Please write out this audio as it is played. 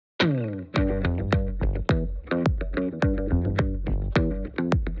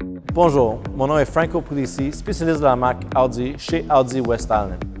Bonjour, mon nom est Franco Puglisi, spécialiste de la marque Audi chez Audi West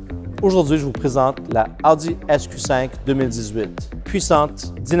Island. Aujourd'hui, je vous présente la Audi SQ5 2018.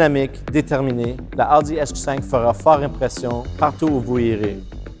 Puissante, dynamique, déterminée, la Audi SQ5 fera fort impression partout où vous irez.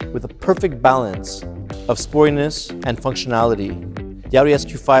 With a perfect balance of sportiness and functionality, the Audi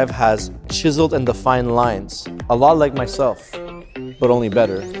SQ5 has chiseled and defined lines, a lot like myself, but only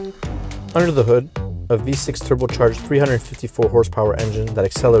better. Under the hood, a V6 turbocharged 354 horsepower engine that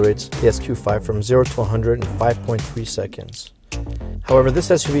accelerates the SQ5 from 0 to 100 in 5.3 seconds. However, this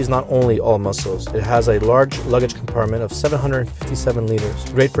SUV is not only all muscles, it has a large luggage compartment of 757 liters,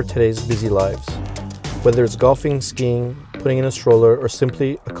 great for today's busy lives. Whether it's golfing, skiing, putting in a stroller, or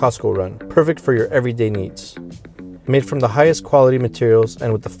simply a Costco run, perfect for your everyday needs. Made from the highest quality materials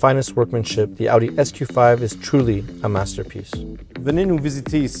and with the finest workmanship, the Audi SQ5 is truly a masterpiece. Venez nous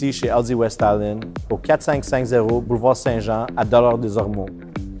visiter ici chez Audi West Island, au 4550 Boulevard Saint-Jean à dollard-des-ormeaux.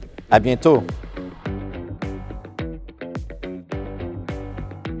 À bientôt!